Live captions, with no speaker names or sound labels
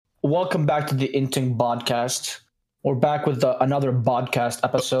Welcome back to the Inting Podcast. We're back with another podcast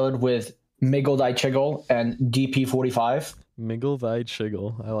episode with Miggle Die Chiggle and DP45. Miggle Die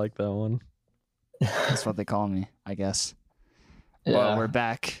Chiggle. I like that one. That's what they call me, I guess. Yeah. Well, we're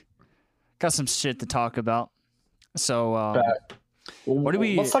back. Got some shit to talk about. So, what do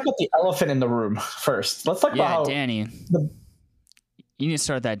we... Let's talk about the elephant in the room first. Let's talk about how... Danny. You need to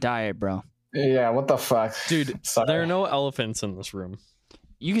start that diet, bro. Yeah, what the fuck? Dude, Sorry. there are no elephants in this room.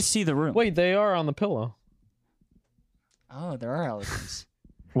 You can see the room. Wait, they are on the pillow. Oh, there are elephants.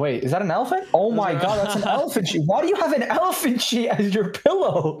 Wait, is that an elephant? Oh my god, that's an elephant sheet. Why do you have an elephant sheet as your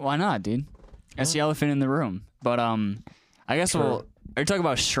pillow? Why not, dude? That's the elephant in the room. But, I guess Are you talking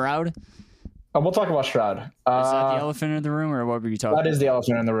about Shroud? We'll talk about Shroud. Is that the elephant in the room, or what were you talking about? That is the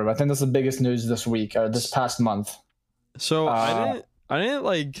elephant in the room. I think that's the biggest news this week, or this past month. So I didn't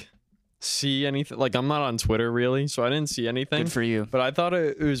like see anything. Like, I'm not on Twitter really, so I didn't see anything. Good for you. But I thought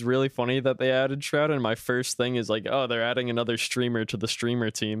it was really funny that they added Shroud, and my first thing is like, oh, they're adding another streamer to the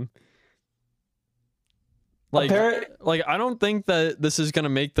streamer team. Like I don't think that this is gonna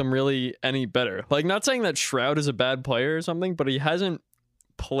make them really any better. Like, not saying that Shroud is a bad player or something, but he hasn't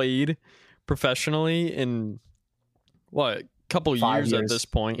played professionally in what, couple years at this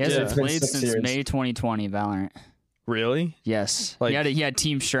point. He hasn't played since years. May 2020 Valorant. Really? Yes. Like, he had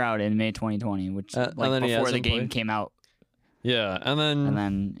Team Shroud in May 2020, which before the game came out. Yeah, and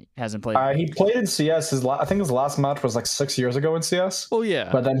then hasn't played. He played in CS. I think his last match was like 6 years ago in CS. Oh yeah.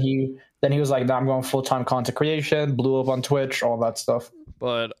 But then he was like, "No, I'm going full-time content creation." Blew up on Twitch, all that stuff.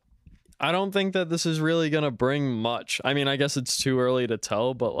 But I don't think that this is really gonna bring much. I mean, I guess it's too early to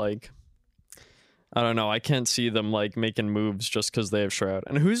tell, but like, I don't know. I can't see them like making moves just because they have Shroud.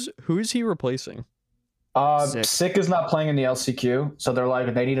 And who is he replacing? Sick is not playing in the LCQ, so they're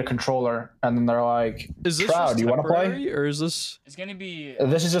like, they need a controller, and then they're like, "Is this Shroud, you want to play?" Or is this? It's gonna be.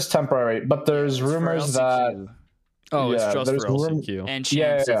 This is just temporary, but there's rumors that It's just for there's LCQ. and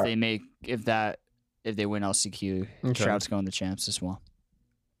champs Yeah. if they win LCQ, Okay. Shroud's going to champs as well.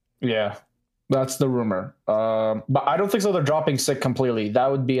 Yeah, that's the rumor. But I don't think so. They're dropping Sick completely.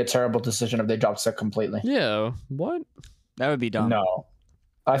 That would be a terrible decision if they dropped Sick completely. Yeah. What? That would be dumb. No.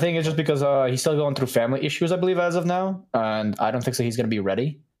 I think it's just because he's still going through family issues, I believe, as of now. And I don't think so he's going to be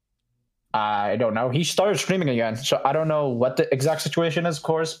ready. I don't know. He started streaming again. So I don't know what the exact situation is, of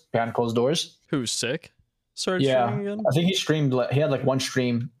course, behind closed doors. Who's sick? Started Yeah. streaming again? I think he streamed. He had like one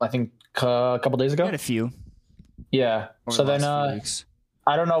stream, I think, a couple days ago. He had a few. Yeah. Over So the then last few weeks.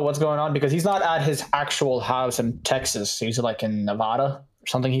 I don't know what's going on because he's not at his actual house in Texas. He's like in Nevada or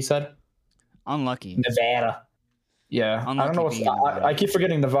something, he said. Unlucky. Nevada. Yeah, I don't know. Unlucky being in Nevada. I keep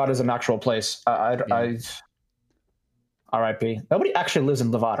forgetting Nevada is an actual place. R.I.P. Nobody actually lives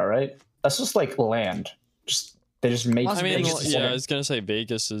in Nevada, right? That's just like land. They just made. I mean, Vegas I was gonna say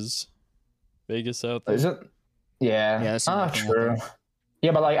Vegas out there. Is it? Yeah. Yeah, that's another thing out true. there.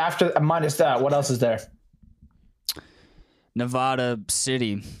 Yeah, but like after minus that, what else is there? Nevada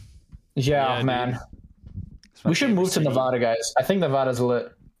City. Yeah, Yeah, man. It's my We should favorite move to city. Nevada, guys. I think Nevada's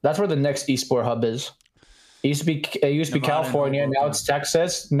lit. That's where the next esport hub is. It used to be Nevada and California. Now Hoboken. it's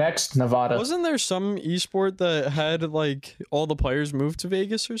Texas. Next, Nevada. Wasn't there some esport that had like all the players moved to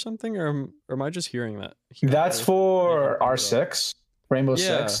Vegas or something? Or am I just hearing that? That's for Yeah. R6, Rainbow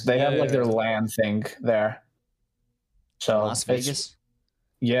Yeah, Six. They have like their yeah. LAN thing there. So Las it's- Vegas.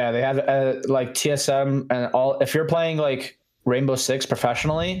 Yeah, they have like TSM and all. If you're playing like Rainbow Six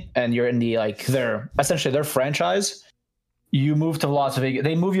professionally and you're in the like their franchise, you move to Las Vegas.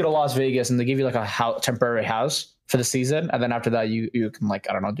 They move you to Las Vegas and they give you like a temporary house for the season, and then after that you can like,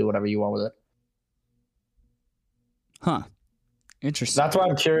 I don't know, do whatever you want with it. Huh. Interesting. That's why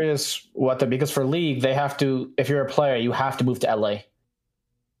I'm curious because for League they have to, if you're a player, you have to move to LA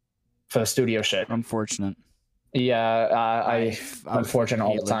for the studio shit. Unfortunate. Yeah, I'm unfortunate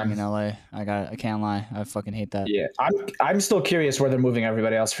all hate the time. living in LA. I can't lie. I fucking hate that. Yeah, I'm still curious where they're moving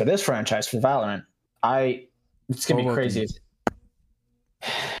everybody else for this franchise for Valorant. It's gonna be Hoboken. crazy.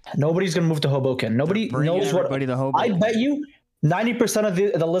 Nobody's gonna move to Hoboken. Nobody Bring knows what. everybody to I Hoboken. bet you 90% of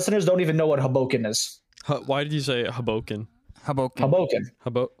the listeners don't even know what Hoboken is. Why did you say Hoboken? Hoboken. Hoboken.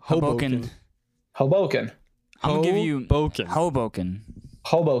 Hoboken. Hoboken. I'm gonna give you Hoboken. Hoboken.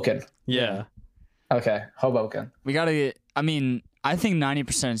 Hoboken. Yeah. Okay, Hoboken. We gotta get. I mean, I think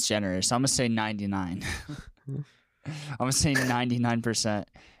 90% is generous. I'm gonna say 99. I'm gonna say 99%.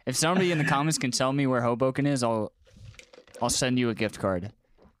 If somebody in the comments can tell me where Hoboken is, I'll send you a gift card.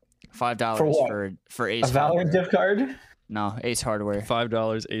 $5 For what? for A Ace Valorant Hardware. gift card? No, Ace Hardware.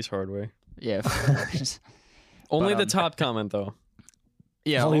 $5 Ace Hardware. Yeah. $5. Only But, the top comment though.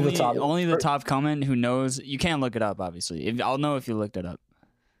 Yeah, Only the top- only the top comment who knows. You can't look it up, obviously. I'll know if you looked it up.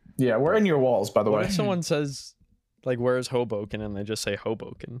 Yeah, we're in your walls, by the What way. if someone says, like, where's Hoboken? And they just say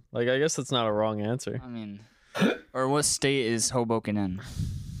Hoboken. Like, I guess that's not a wrong answer. I mean, or what state is Hoboken in?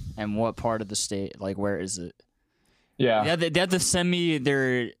 And what part of the state? Like, where is it? Yeah. They have to send me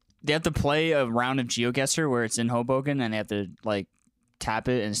their. They have to play a round of GeoGuessr where it's in Hoboken, and they have to like tap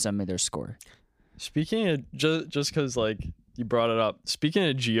it and send me their score. Speaking of, just because, like, you brought it up. Speaking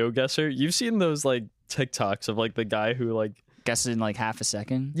of GeoGuessr, you've seen those, like, TikToks of, like, the guy who, like... Guess in, like, half a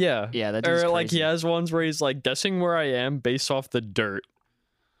second? Yeah. Yeah, that dude's Or, like, he crazy. has ones where he's, like, guessing where I am based off the dirt.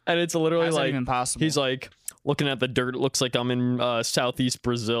 And it's literally, How's that like... even possible? He's, like, looking at the dirt. It looks like I'm in southeast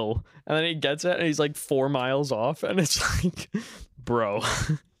Brazil. And then he gets it, and he's, like, 4 miles off. And it's like, bro...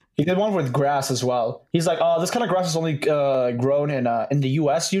 He did one with grass as well. He's like, "Oh, this kind of grass is only grown in the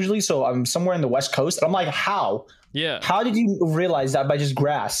U.S. usually, so I'm somewhere in the West Coast." And I'm like, "How? Yeah. How did you realize that by just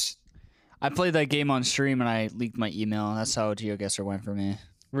grass?" I played that game on stream and I leaked my email. That's how GeoGuessr went for me.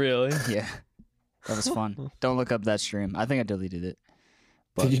 Really? Yeah, that was fun. Don't look up that stream. I think I deleted it.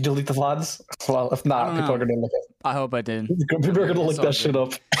 But Did you delete the VODs? Well, if not, people are gonna look at. I hope I did. People are gonna look It's all that shit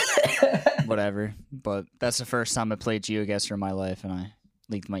up. Whatever. But that's the first time I played GeoGuessr in my life, and I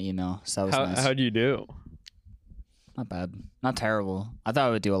leaked my email. So that was nice. How'd you do? Not bad. Not terrible. I thought I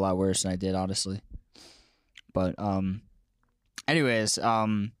would do a lot worse than I did, honestly. But anyways,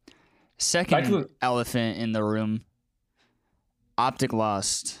 second elephant in the room. Optic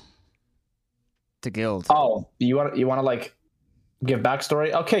lost to Guild. Oh, you want to like give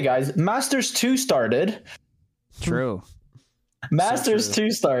backstory? Okay, guys, Masters 2 started. True. Masters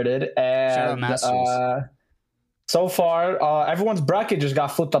 2 started, and Shout out Masters. So far, everyone's bracket just got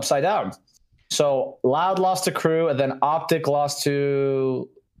flipped upside down. So Loud lost to Crew, and then Optic lost to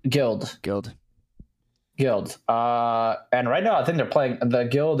Guild. And right now, I think they're playing. The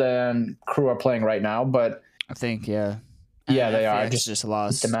Guild and Crew are playing right now, but I think, yeah. Yeah, And they are. FPX just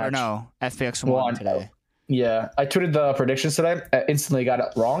lost. the match. Or no, FPX won today. Yeah, I tweeted the predictions today. I instantly got it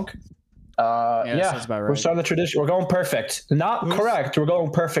wrong. that Yeah, sounds about we're right. starting the tradition. We're going perfect. Not correct. We're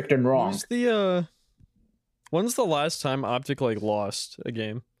going perfect and wrong. When's the last time Optic like lost a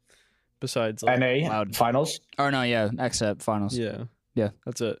game? Besides like, NA Loud. finals. Or no, yeah, XF finals. Yeah. Yeah.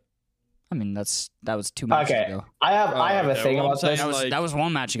 That's it. I mean, that was 2 matches Okay, ago. I have a okay. thing Well, I'm about saying, this. like- That was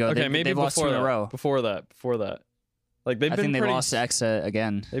 1 match ago. Okay, maybe they've lost 2 before in that. a row. Before that. Like they've I been think they pretty lost to XF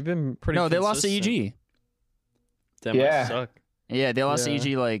again. They've been pretty No, they lost to consistent. EG. Damn, Yeah. I suck. Yeah, they lost Yeah.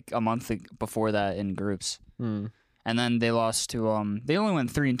 to EG like a month before that in groups. Hmm. And then they lost to they only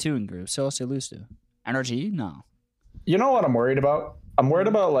went 3-2 in groups. So else they lose to NRG? No. You know what I'm worried about? I'm worried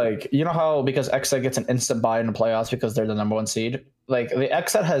about, like, you know how because XSET gets an instant buy in the playoffs because they're the number 1 seed? Like, the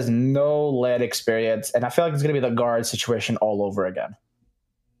XSET has no lead experience, and I feel like it's going to be the guard situation all over again.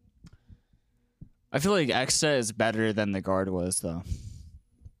 I feel like XSET is better than the guard was though.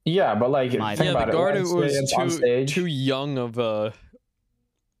 Yeah, but, like, My- think Yeah, about the guard lead was experience on stage. too young of a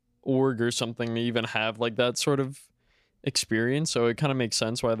org or something to even have like that sort of experience. So it kind of makes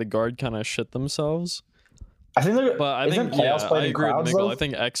sense why the guard kind of shit themselves. I think they're, But I isn't think playoffs I played in agree with crowds, Nickel. though? I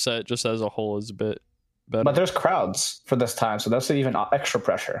think XSET just as a whole is a bit better. But there's crowds for this time, so that's even extra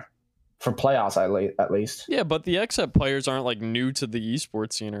pressure for playoffs at least. Yeah, but the XSET players aren't like new to the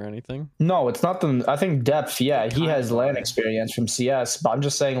esports scene or anything. No, it's not the. I think depth. Yeah, he has Kinda. LAN experience from CS, but I'm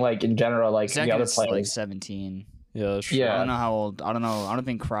just saying, like, in general, like the other Zekat's like players. 17. Yeah, that's true. Yeah. I don't know how old. I don't know. I don't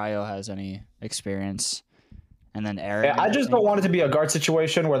think Cryo has any experience. And then Aaron. Yeah, I just don't want it to be a guard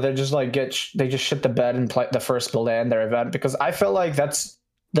situation where they just like they just shit the bed and play the first LAN their event, because I feel like that's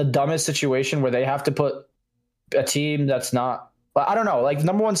the dumbest situation where they have to put a team that's not. I don't know, like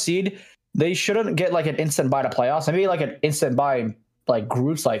number 1 seed. They shouldn't get like an instant buy to playoffs. Maybe like an instant buy in like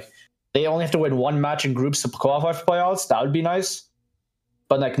groups. Like they only have to win 1 match in groups to qualify for playoffs. That would be nice,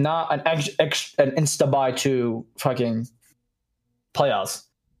 but like not an an insta buy to fucking playoffs.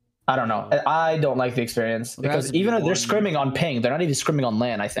 I don't know. I don't like the experience There has because to be even if they're one- scrimming on ping, they're not even scrimming on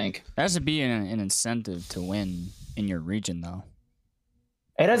LAN. I think There has to be an incentive to win in your region, though.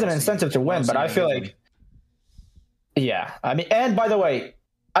 it has an Mostly- incentive to win, but mostly I feel division. like, yeah. I mean, and by the way,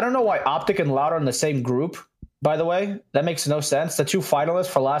 I don't know why Optic and Loud are in the same group. By the way, that makes no sense. The 2 finalists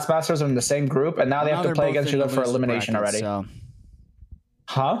for Last Masters are in the same group, and now they have to they're play both against in each other the for losers elimination bracket, already. So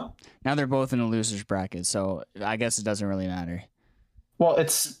Huh? now they're both in the losers bracket. So I guess it doesn't really matter. Well,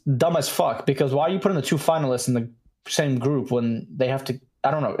 it's dumb as fuck, because why are you putting the 2 finalists in the same group when they have to? I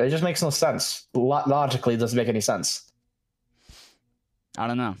don't know. It just makes no sense. Logically, it doesn't make any sense. I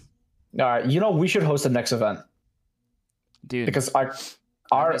don't know, All right, we should host the next event dude. because our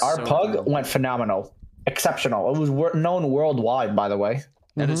That'd be so pug cool. went phenomenal, exceptional. It was known worldwide, by the way.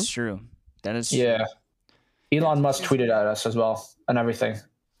 That is true. That is true. Yeah, Elon Musk tweeted at us as well and everything.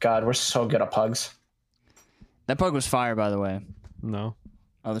 God, we're so good at pugs. That pug was fire, by the way. No.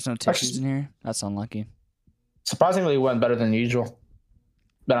 Oh, there's no tissues in here? That's unlucky. Surprisingly, it went better than usual.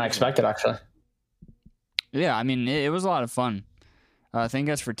 Than I expected, actually. Yeah, I mean, it was a lot of fun. Thank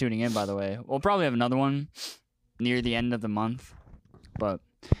you guys for tuning in, by the way. We'll probably have another one near the end of the month. But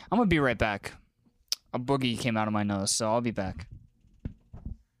I'm going to be right back. A boogie came out of my nose, so I'll be back.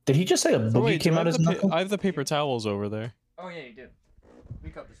 Did he just say a boogie came out of his knuckle? I have the paper towels over there. Oh, yeah, you do. We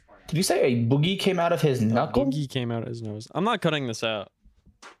cut this part out. Did you say a boogie came out of his knuckle? Boogie came out of his nose. I'm not cutting this out.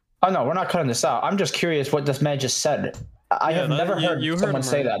 Oh, no, we're not cutting this out. I'm just curious what this man just said. I have never heard someone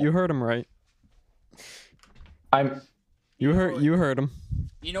say that. You heard him right. You heard him.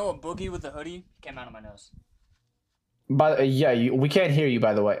 You know a boogie with a hoodie came out of my nose. But we can't hear you.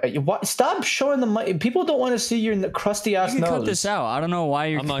 By the way, what? Stop showing the mic. People don't want to see your crusty ass nose. You can cut this out. I don't know why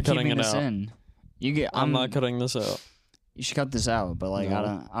you're keeping this in. I'm not cutting this out. You should cut this out, but like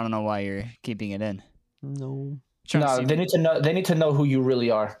no. I don't know why you're keeping it in. No. No, they need to know. They need to know who you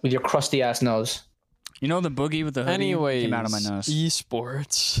really are with your crusty ass nose. You know the boogie with the hoodie came out of my nose.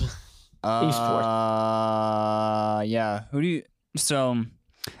 Esports. Esports. Yeah. Who do you? So,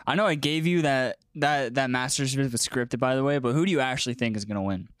 I know I gave you that master's bit was scripted, by the way, but who do you actually think is gonna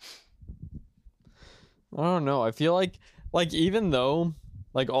win? I don't know. I feel like even though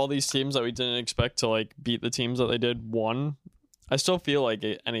like all these teams that we didn't expect to like beat the teams that they did won, I still feel like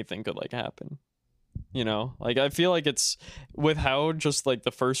anything could like happen. You know, like I feel like it's with how just like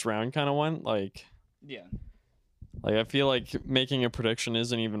the first round kind of went. Like, yeah. Like I feel like making a prediction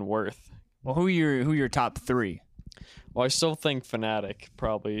isn't even worth. Well, who your top three? Well, I still think Fnatic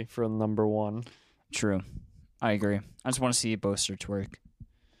probably for number one. True, I agree. I just want to see Boaster twerk.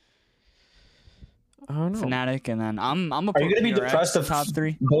 I don't know. Fnatic, and then I'm. Are you gonna be depressed if top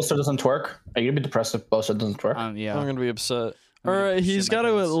three? Boaster doesn't twerk? Are you gonna be depressed if Boaster doesn't twerk? Yeah, I'm gonna be upset. All right, he's got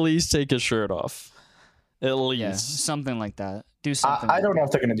to at least take his shirt off. At least something like that. Do something. I don't know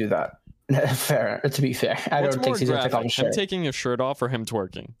if they're gonna do that. Fair. To be fair, I don't think he's gonna take off his shirt. Him taking his shirt off or him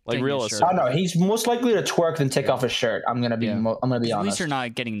twerking? Like realistic. Oh no, he's most likely to twerk than take off his shirt. I'm gonna be honest. At least you're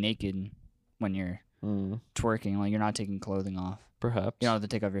not getting naked when you're twerking. Like you're not taking clothing off. Perhaps you don't have to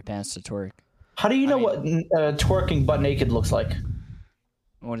take off your pants to twerk. How do you know what twerking butt naked looks like?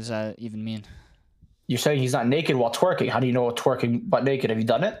 What does that even mean? You're saying he's not naked while twerking. How do you know what twerking butt naked? Have you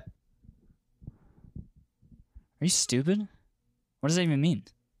done it? Are you stupid? What does that even mean?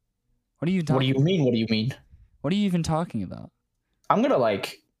 What are you talking What do you mean? What do you mean? What are you even talking about? I'm gonna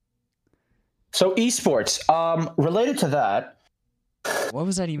So esports. Related to that. What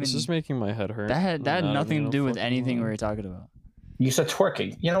was that even? This is making my head hurt. That had nothing to do with anything we were talking about. You said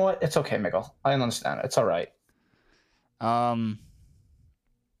twerking. You know what? It's okay, Miguel. I understand. It's all right. Honestly,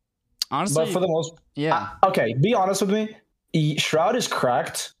 but for the most, yeah. Okay, be honest with me. Shroud is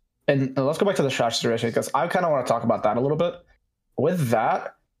cracked, and let's go back to the Shroud situation because I kind of want to talk about that a little bit. With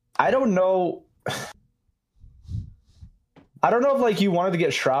that, I don't know. I don't know if like you wanted to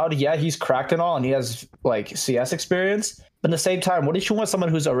get Shroud. Yeah, he's cracked and all, and he has like CS experience. But at the same time, what if you want someone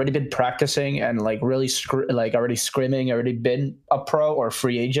who's already been practicing and like really already scrimming, already been a pro or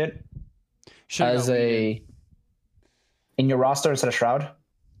free agent in your roster instead of Shroud?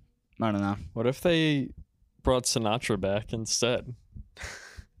 I don't know. What if they brought Sinatra back instead?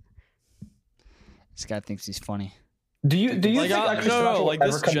 This guy thinks he's funny. Do you think no, like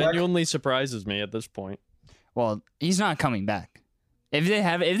this genuinely surprises me at this point. Well, he's not coming back. If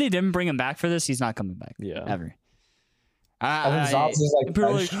they didn't bring him back for this, he's not coming back. Yeah, ever. People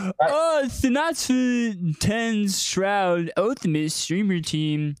are like, Sinatra 10's Shroud Ultimate Streamer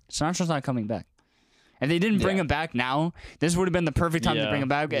Team. Sinatra's not coming back. If they didn't bring him back now, this would have been the perfect time to bring him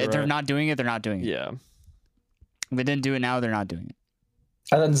back. If they're not doing it, they're not doing it. Yeah. If they didn't do it now, they're not doing it.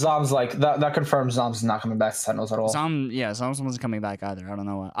 And then Zom's like that confirms Zom's not coming back to Sentinels at all. Zom wasn't coming back either. I don't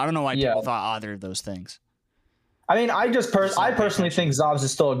know why people thought either of those things. I mean, I personally think Zom's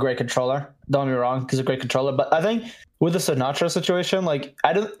is still a great controller. Don't get me wrong, he's a great controller. But I think with the Sinatra situation, like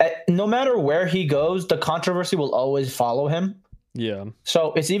no matter where he goes, the controversy will always follow him. Yeah.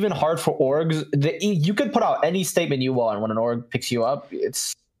 So it's even hard for orgs. You could put out any statement you want when an org picks you up.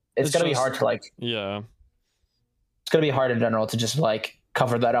 It's gonna be hard to like. Yeah. It's gonna be hard in general to just like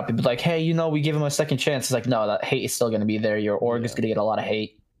cover that up and be like, hey, we give him a second chance. It's like, no, that hate is still gonna be there. Your org is gonna get a lot of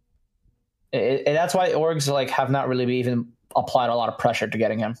hate. And that's why orgs like have not really even applied a lot of pressure to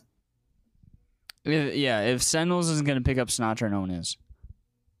getting him. If Sentinels isn't gonna pick up Sinatra, no one is.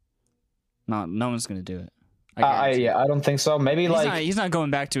 No one's gonna do it. I don't think so. Maybe he's not going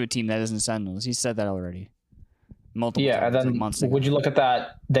back to a team that isn't Sentinels. He said that already. multiple Yeah, and times, like then months ago. would you look at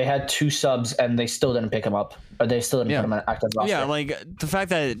that? They had 2 subs and they still didn't pick him up, or they still didn't put him on an active roster. Yeah, like the fact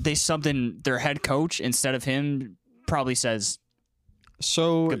that they subbed in their head coach instead of him probably says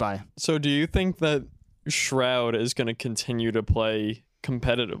goodbye. So do you think that Shroud is going to continue to play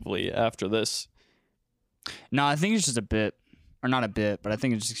competitively after this? No, I think it's just a bit, or not a bit, but I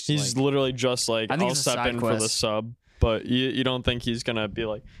think it's just He's like, literally just like, I think I'll it's a step side in for the quest. sub, but you don't think he's going to be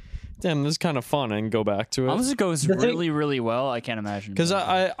like, damn, this is kind of fun and go back to it? unless it goes really, really well, I can't imagine. Because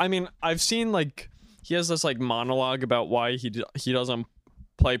I mean, I've seen like, he has this like monologue about why he doesn't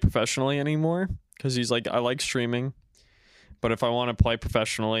play professionally anymore. Because he's like, I like streaming, but if I want to play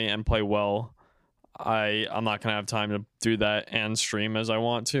professionally and play well, I'm not gonna have time to do that and stream as I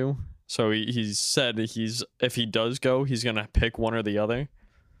want to. So he's said if he does go, he's gonna pick one or the other.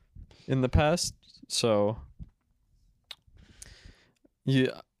 In the past, so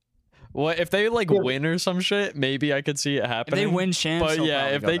yeah. Well, if they like win or some shit, maybe I could see it happening. If they win champs, but he'll yeah,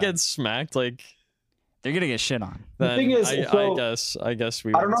 probably if go they back. get smacked, like They're gonna get shit on. The then thing is, I guess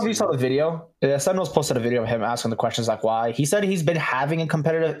we. I don't know if you saw the video. Sentinels posted a video of him asking the questions like why. He said he's been having a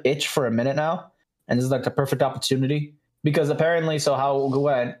competitive itch for a minute now, and this is like the perfect opportunity because apparently, so how it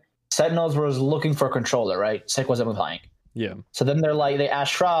went, Sentinels was looking for a controller, right? Sick wasn't playing. Yeah. So then they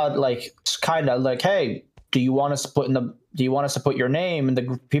asked Shroud, like, kind of like, hey, do you want us to put your name in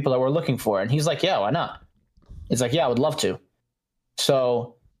the people that we're looking for? And he's like, yeah, why not? He's like, yeah, I would love to.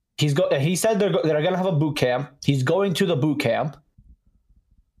 So he said they're going to have a boot camp. He's going to the boot camp.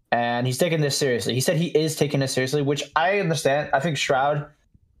 And he's taking this seriously. He said he is taking this seriously, which I understand. I think Shroud,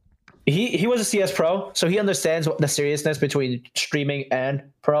 he was a CS pro, so he understands the seriousness between streaming and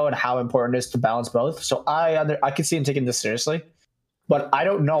pro and how important it is to balance both. So I could see him taking this seriously. But I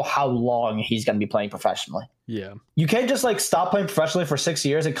don't know how long he's going to be playing professionally. Yeah. You can't just like stop playing professionally for 6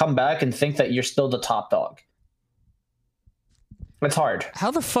 years and come back and think that you're still the top dog. It's hard.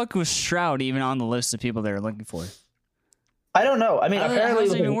 How the fuck was Shroud even on the list of people they were looking for? I don't know. I mean, How apparently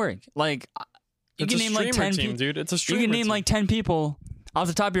does it even work? Like, you It's can a name like streamer 10 team, dude. It's a streamer You can name team. like 10 people off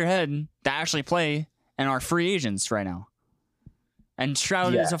the top of your head that actually play and are free agents right now. And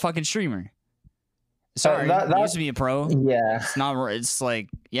Shroud is a fucking streamer. Sorry, he used to be a pro. Yeah. It's not. It's like,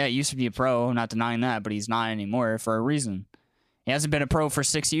 yeah, he used to be a pro. I'm not denying that, but he's not anymore for a reason. He hasn't been a pro for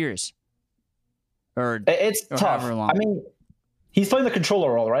 6 years. It's tough. however long. I mean, he's playing the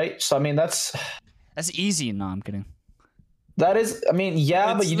controller role, right? So I mean, that's easy. No, I'm kidding. That is. I mean,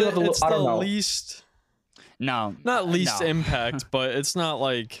 yeah, but you do have to. It's I don't the know. least. No, Not least no. impact, but it's not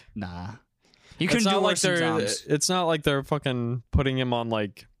like. Nah. You It's couldn't do not like worse than Zoms. it's not like they're fucking putting him on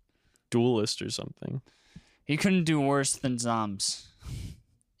like duelist or something. He couldn't do worse than Zoms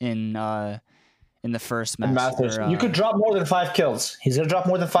in the first match. Masters. You could drop more than 5 kills. He's gonna drop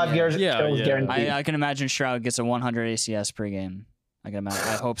more than 5 kills guaranteed. I can imagine Shroud gets a 100 ACS per game. I can imagine.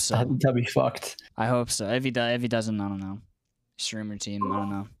 I hope so. That'd be fucked. I hope so. If he doesn't, I don't know. Streamer team, I don't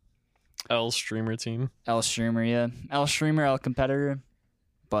know. L streamer team. L streamer, yeah. L streamer, L competitor.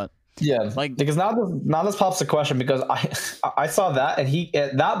 But Yeah, like because now this pops the question because I saw that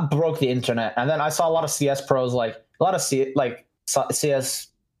and that broke the internet, and then I saw a lot of CS pros CS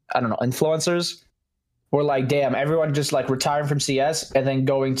I don't know influencers were like, damn, everyone just like retiring from CS and then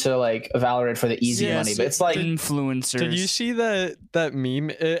going to like Valorant for the easy money. But it's like influencers. Did you see that meme?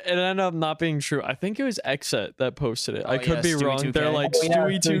 It ended up not being true. I think it was Xset that posted it. I could be Stewie wrong. 2K. They're like,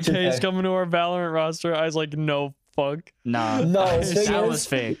 Stewie 2K is coming to our Valorant roster. I was like, no fuck. Nah, No, that was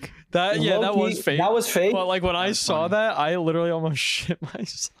fake. That was fake. That was fake. But like when I saw that, I literally almost shit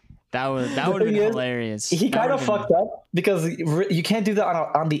myself. That would have been hilarious. He kind of fucked up because you can't do that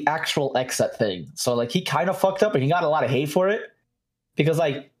on the actual Xset thing. So like he kind of fucked up and he got a lot of hate for it because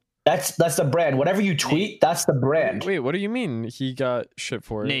like that's the brand. Whatever you tweet, that's the brand. Wait, what do you mean he got shit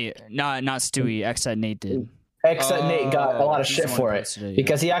for it? Nate, not Stewie. Xset Nate did. Xset Nate got a lot of shit for it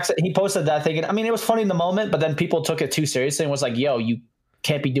because he posted that thing. And, I mean, it was funny in the moment, but then people took it too seriously and was like, "Yo, you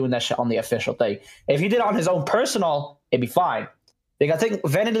can't be doing that shit on the official thing. If he did it on his own personal, it'd be fine." Like, I think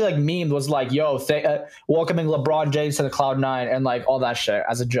Vanity like memed was like, "Yo, welcoming LeBron James to the Cloud9 and like all that shit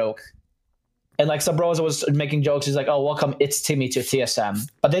as a joke." And like some bros was making jokes. He's like, "Oh, welcome, it's Timmy to TSM,"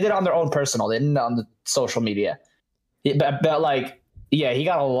 but they did it on their own personal. They didn't on the social media. But like, yeah, he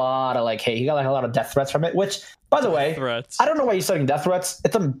got a lot of like hate. He got like a lot of death threats from it. Which, by the way, I don't know why he's sending death threats.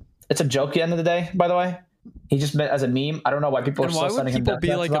 It's a joke at the end of the day. By the way, he just meant as a meme. I don't know why people are still sending him death threats.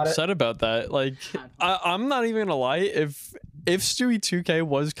 Why would people be like upset it. about that? Like, I'm not even gonna lie. If Stewie 2K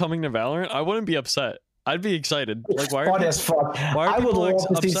was coming to Valorant, I wouldn't be upset. I'd be excited. Like, why are funny as fuck. Why are people love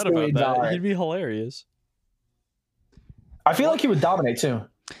to see upset Stewie about that? die. He'd be hilarious. I feel like he would dominate too.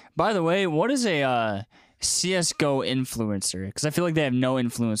 By the way, what is a CS:GO influencer? Because I feel like they have no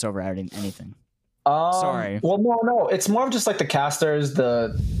influence over anything. Sorry. Well, no. It's more of just like the casters,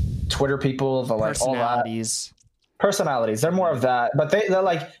 the Twitter people, the like all that. Personalities. They're more of that. But they're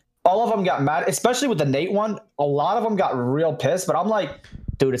like, all of them got mad, especially with the Nate one. A lot of them got real pissed. But I'm like,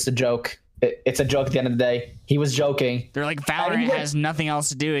 dude, it's a joke. It's a joke at the end of the day. He was joking. They're like, Valorant has nothing else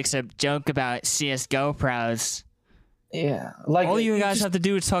to do except joke about CS:GO pros. Yeah. Like, all you guys have to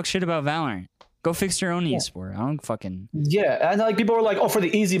do is talk shit about Valorant. Go fix your own esport. I don't fucking... Yeah. And like people were like, oh, for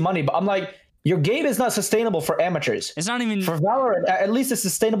the easy money. But I'm like, your game is not sustainable for amateurs. It's not even... For Valorant, at least it's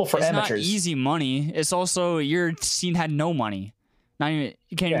sustainable for amateurs. It's not easy money. It's also, your scene had no money. Not even,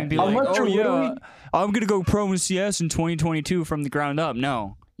 you can't even be like, oh yeah, I'm going to go pro in CS in 2022 from the ground up.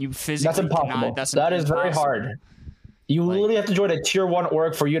 No. You physically That's impossible. Cannot, that is very hard. You literally have to join a tier 1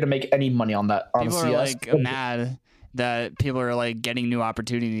 org for you to make any money on that. On people CS. Are like mad that people are like getting new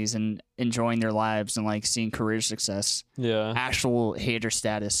opportunities and enjoying their lives and like seeing career success. Yeah. Actual hater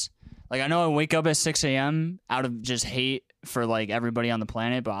status. Like I know I wake up at 6 a.m. out of just hate for like everybody on the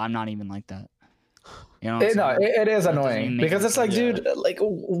planet, but I'm not even like that. You know it is annoying because it's like, dude, like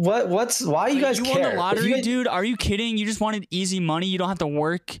why you guys care? You won the lottery, dude. Are you kidding? You just wanted easy money. You don't have to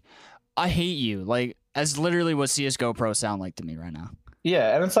work. I hate you. Like, that's literally what CS:GO pros sound like to me right now.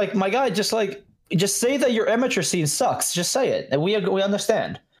 Yeah, and it's like, my guy, just say that your amateur scene sucks. Just say it, and we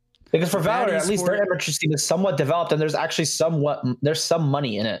understand. Because for Valorant, at least their amateur scene is somewhat developed, and there's actually there's some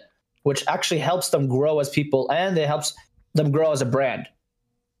money in it, which actually helps them grow as people, and it helps them grow as a brand.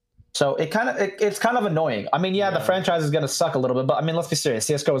 So it's kind of annoying. I mean, the franchise is gonna suck a little bit, but I mean, let's be serious.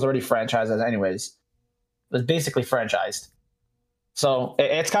 CS:GO was already franchised anyways. It was basically franchised. So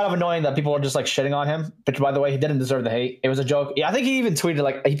it's kind of annoying that people are just like shitting on him. But by the way, he didn't deserve the hate. It was a joke. Yeah, I think he even tweeted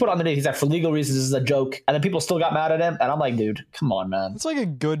like he put underneath. He's like, for legal reasons, this is a joke, and then people still got mad at him. And I'm like, dude, come on, man. It's like a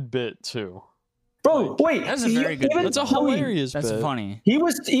good bit too. Bro, wait. That's a very good bit. That's a hilarious bit. That's funny. He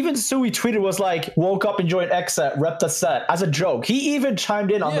was, even Sui tweeted was like, woke up and joined X set, rep the set as a joke. He even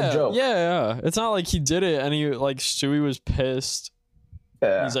chimed in on the joke. Yeah. It's not like he did it and he like Sui was pissed.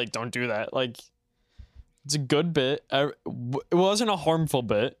 Yeah. He's like, don't do that. Like, it's a good bit. It wasn't a harmful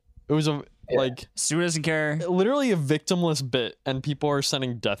bit. It was like Sue doesn't care. Literally a victimless bit, and people are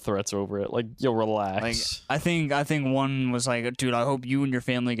sending death threats over it. Like, yo, relax. Like, I think one was like, dude, I hope you and your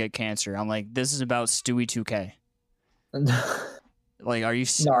family get cancer. I'm like, this is about Stewie 2K. Like, are you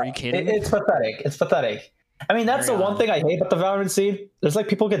kidding? It's pathetic. It's pathetic. I mean, that's the one thing I hate about the Valorant scene. There's like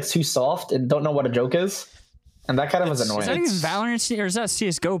people get too soft and don't know what a joke is. And that kind of is annoying. Is that even Valorant or is that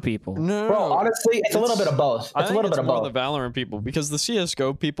CS:GO people? No, bro. Honestly, it's a little bit of both. It's a little bit of both. The Valorant people, because the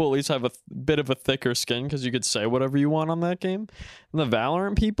CS:GO people at least have a bit of a thicker skin because you could say whatever you want on that game. And the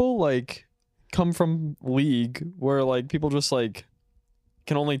Valorant people like come from League where like people just like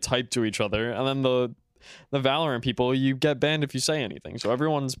can only type to each other, and then the Valorant people, you get banned if you say anything. So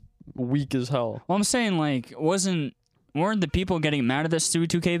everyone's weak as hell. Well, I'm saying like weren't the people getting mad at this Stewie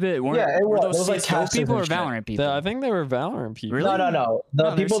 2K bit? Were those like CS:GO people or Valorant people? I think they were Valorant people. Really? No.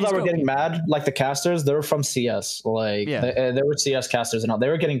 The people that were getting mad, like the casters, they were from CS. Like, they were CS casters and all. They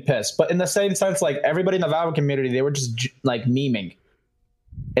were getting pissed. But in the same sense, like, everybody in the Valorant community, they were just, like, memeing.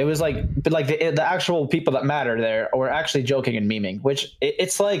 It was like, but like the actual people that matter there were actually joking and memeing, which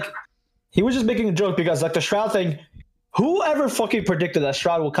it's like, he was just making a joke because, like, the Shroud thing, whoever fucking predicted that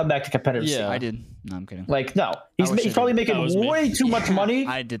Shroud will come back to competitive scene? I did. No, I'm kidding. Like, no. He's probably making way too much money.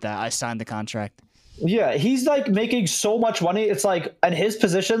 I did that. I signed the contract. Yeah, he's like making so much money. It's like, in his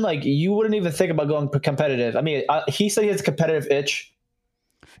position, like, you wouldn't even think about going competitive. I mean, he said he has a competitive itch.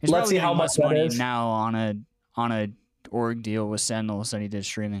 Let's see how much money now on a org deal with Sentinels that he did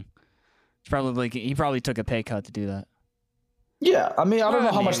streaming. It's probably like he probably took a pay cut to do that. Yeah, I mean, I don't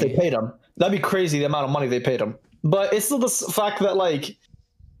know how much they paid him. That'd be crazy, the amount of money they paid him. But it's still the fact that, like,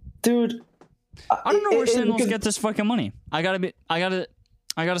 dude, I don't know where Sentinels get this fucking money. I gotta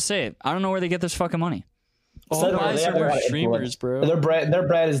say it. I don't know where they get this fucking money. They're streamers, bro. Their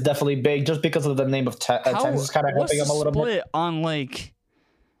brand is definitely big just because of the name of Tens is kind of helping them a little bit. On like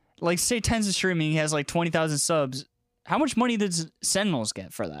say Tens is streaming, he has like 20,000 subs. How much money does Sentinels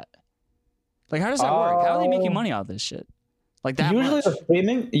get for that? Like, how does that work? How are they making money off this shit? Like that.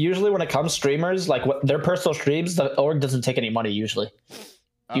 Usually when it comes to streamers, like their personal streams, the org doesn't take any money usually.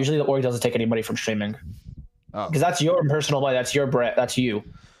 Usually the org doesn't take any money from streaming. Because that's your personal money, that's your brand, that's you.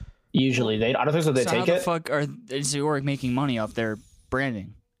 Usually I don't think so they take it. How the fuck is the org making money off their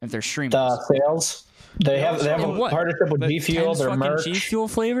branding if they're streaming? The sales. They have a partnership with G Fuel, their merch. G Fuel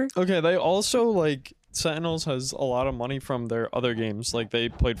flavor? Okay, they also like Sentinels has a lot of money from their other games. Like they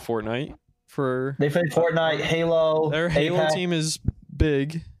played Fortnite. They played Fortnite, Halo. Their Halo Apex. team is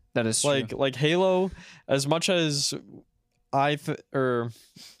big. That is true. Like Halo, as much as I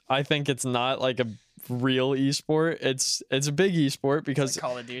think it's not like a real esport, it's a big esport because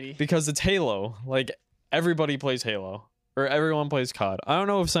Call of Duty. because it's Halo. Like everybody plays Halo or everyone plays COD. I don't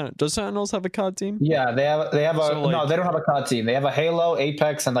know if does Sentinels have a COD team? Yeah, they have a So, like- no, they don't have a COD team. They have a Halo,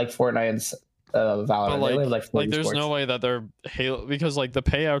 Apex, and like Fortnite and Valorant. But They only have, like, 4 there's esports. no way that they're Halo because like the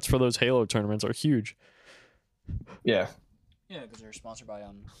payouts for those Halo tournaments are huge. Yeah. Yeah, because they're sponsored by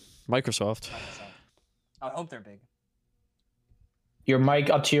Microsoft. Microsoft. I hope they're big. Your mic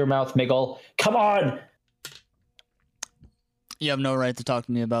up to your mouth, Miguel. Come on. You have no right to talk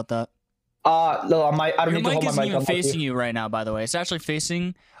to me about that. No, I don't Your need to mic hold isn't my mic. even up to facing you right now, by the way. It's actually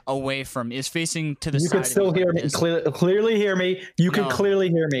facing away from. It's facing to the You side. can still of you hear like me. this. Clearly hear me. You can No. clearly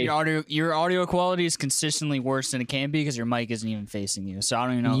hear me. Your audio quality is consistently worse than it can be because your mic isn't even facing you. So I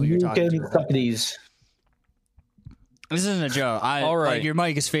don't even know who You you're talking can to. stop these. This isn't a joke. All right. Like, your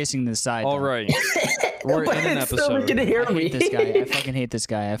mic is facing the side. All though. right. We're But in an it's still episode. can hear I me. hate this guy. I fucking hate this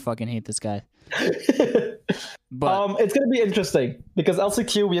guy. I fucking hate this guy. But It's gonna be interesting because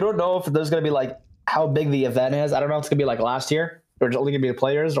LCQ, we don't know if there's gonna be like how big the event is. I don't know if it's gonna be like last year, or it's only gonna be the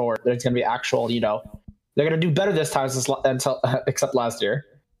players, or there's gonna be actual. They're gonna do better this time except last year.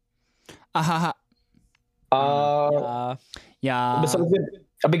 yeah. So it's good.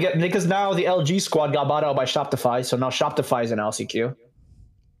 Because now the LG squad got bought out by Shopify, so now Shopify is in LCQ.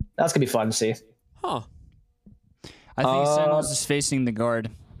 That's gonna be fun to see. Huh. I think Sentinels is facing the guard.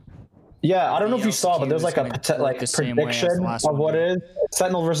 Yeah, I don't know if The you saw, but LCQ there's is like gonna work the same way as the prediction last of one what did. it is.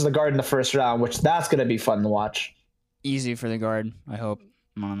 Sentinel versus the Guard in the first round, which that's gonna be fun to watch. Easy for the guard. I hope.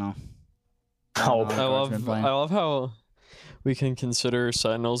 I don't know. Hope. I I Guard's been playing. love how we can consider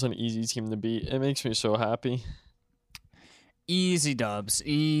Sentinels an easy team to beat. It makes me so happy. Easy dubs.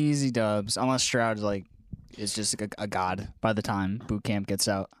 Easy dubs. Unless Shroud is just like a god by the time boot camp gets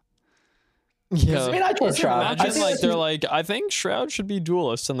out. Yeah. I mean, I trust Shroud. I Imagine think like they're like, I think Shroud should be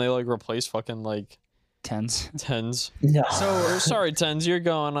duelists, and they like replace fucking like Tens. tens. no. Or sorry, tens. You're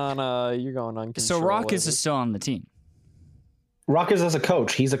going on. So control, Rock is whatever. still on the team. Rock is as a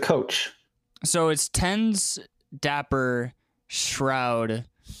coach. He's a coach. So it's Tens, Dapper, Shroud,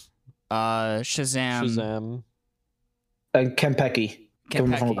 Shazam. And Kempeki.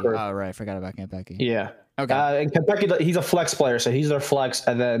 Coming from Kempeki. Recruit. Oh right, forgot about Kempeki. Yeah. Okay. And Kempeki, he's a flex player, so he's their flex.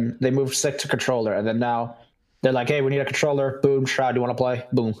 And then they moved Sick to controller, and then now they're like, "Hey, we need a controller. Boom, Shroud, you want to play?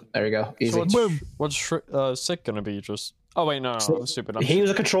 Boom, there you go, easy." So what's Sick gonna be? Just wait, no, I'm stupid. He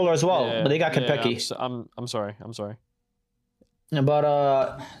was a controller as well, Yeah, but they got yeah, Kempeki. I'm sorry. But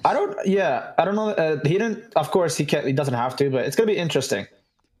I don't know. He didn't. Of course, he can't. He doesn't have to. But it's gonna be interesting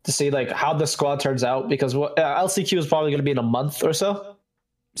to see like how the squad turns out because LCQ is probably gonna be in a month or so.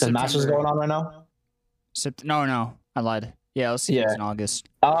 The Masters going on right now. No, I lied. Yeah, LCQ Yeah. is in August.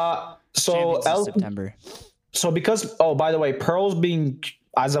 So Champions is September. So because by the way, Pearl's being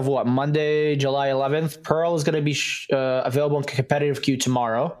as of Monday, July 11th. Pearl is gonna be available in competitive queue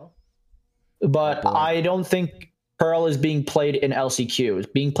tomorrow. But I don't think Pearl is being played in LCQ. It's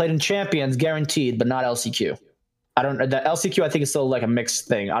being played in Champions, guaranteed, but not LCQ. I don't. The LCQ I think is still like a mixed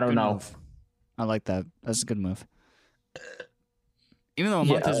thing. I don't Good know. move. I like that. That's a good move. Even though a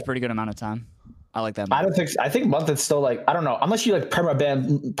month is a pretty good amount of time, I like that move. I don't think. I think month is still like I don't know. Unless you like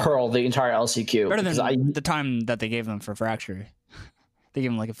permaban Pearl the entire LCQ. Better because than the time that they gave them for Fracture. They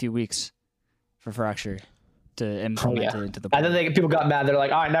gave them like a few weeks for Fracture to implement it into the. And then people got mad. They're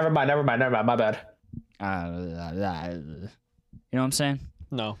like, all right, never mind. My bad. You know what I'm saying?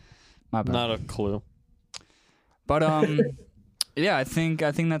 No, My bad. not a clue. But yeah, I think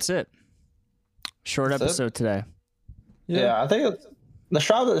that's it. Short That's it? episode today. Yeah, I think it's, the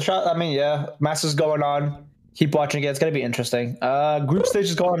Shroud. I mean, yeah, Masters going on. Keep watching it. It's gonna be interesting. Group stage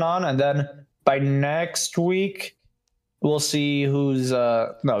is going on, and then by next week, we'll see who's.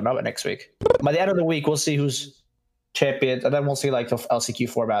 No, not next week. By the end of the week, we'll see who's champion, and then we'll see like the LCQ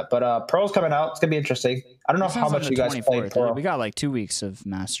format. But Pearl's coming out. It's gonna be interesting. I don't know how much you guys played Pearl. We got like 2 weeks of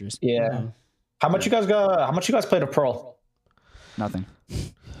Masters. Yeah. How much you guys got? How much you guys played of Pearl? Nothing.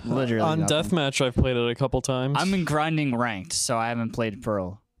 Literally On nothing. Deathmatch, I've played it a couple times. I'm in grinding ranked, so I haven't played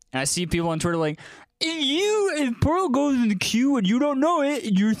Pearl. And I see people on Twitter like, if Pearl goes in the queue and you don't know it,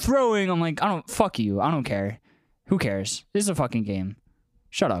 you're throwing. I'm like, fuck you. I don't care. Who cares? This is a fucking game.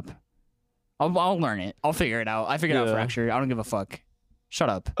 Shut up. I'll learn it. I'll figure it out. I figured out Yeah. Fracture. I don't give a fuck. Shut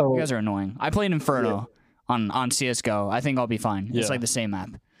up. Oh. You guys are annoying. I played Inferno on CSGO. I think I'll be fine. Yeah. It's like the same map.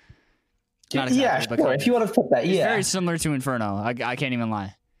 Not Yeah, exactly, but sure. kind If you want to put that, It's yeah, very similar to Inferno. I can't even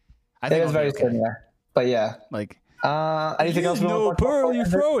lie. I it think is I'll be very okay. similar. But yeah, Like, anything else? we wanna no talk about? Pearl, you're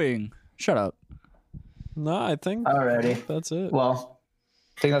throwing. Shut up. No, I think Alrighty. that's it. Well,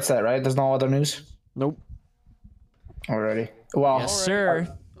 think that's it, right? There's no other news. Nope. Alrighty. Well, Yes,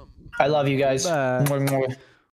 sir. I love you guys. Bye.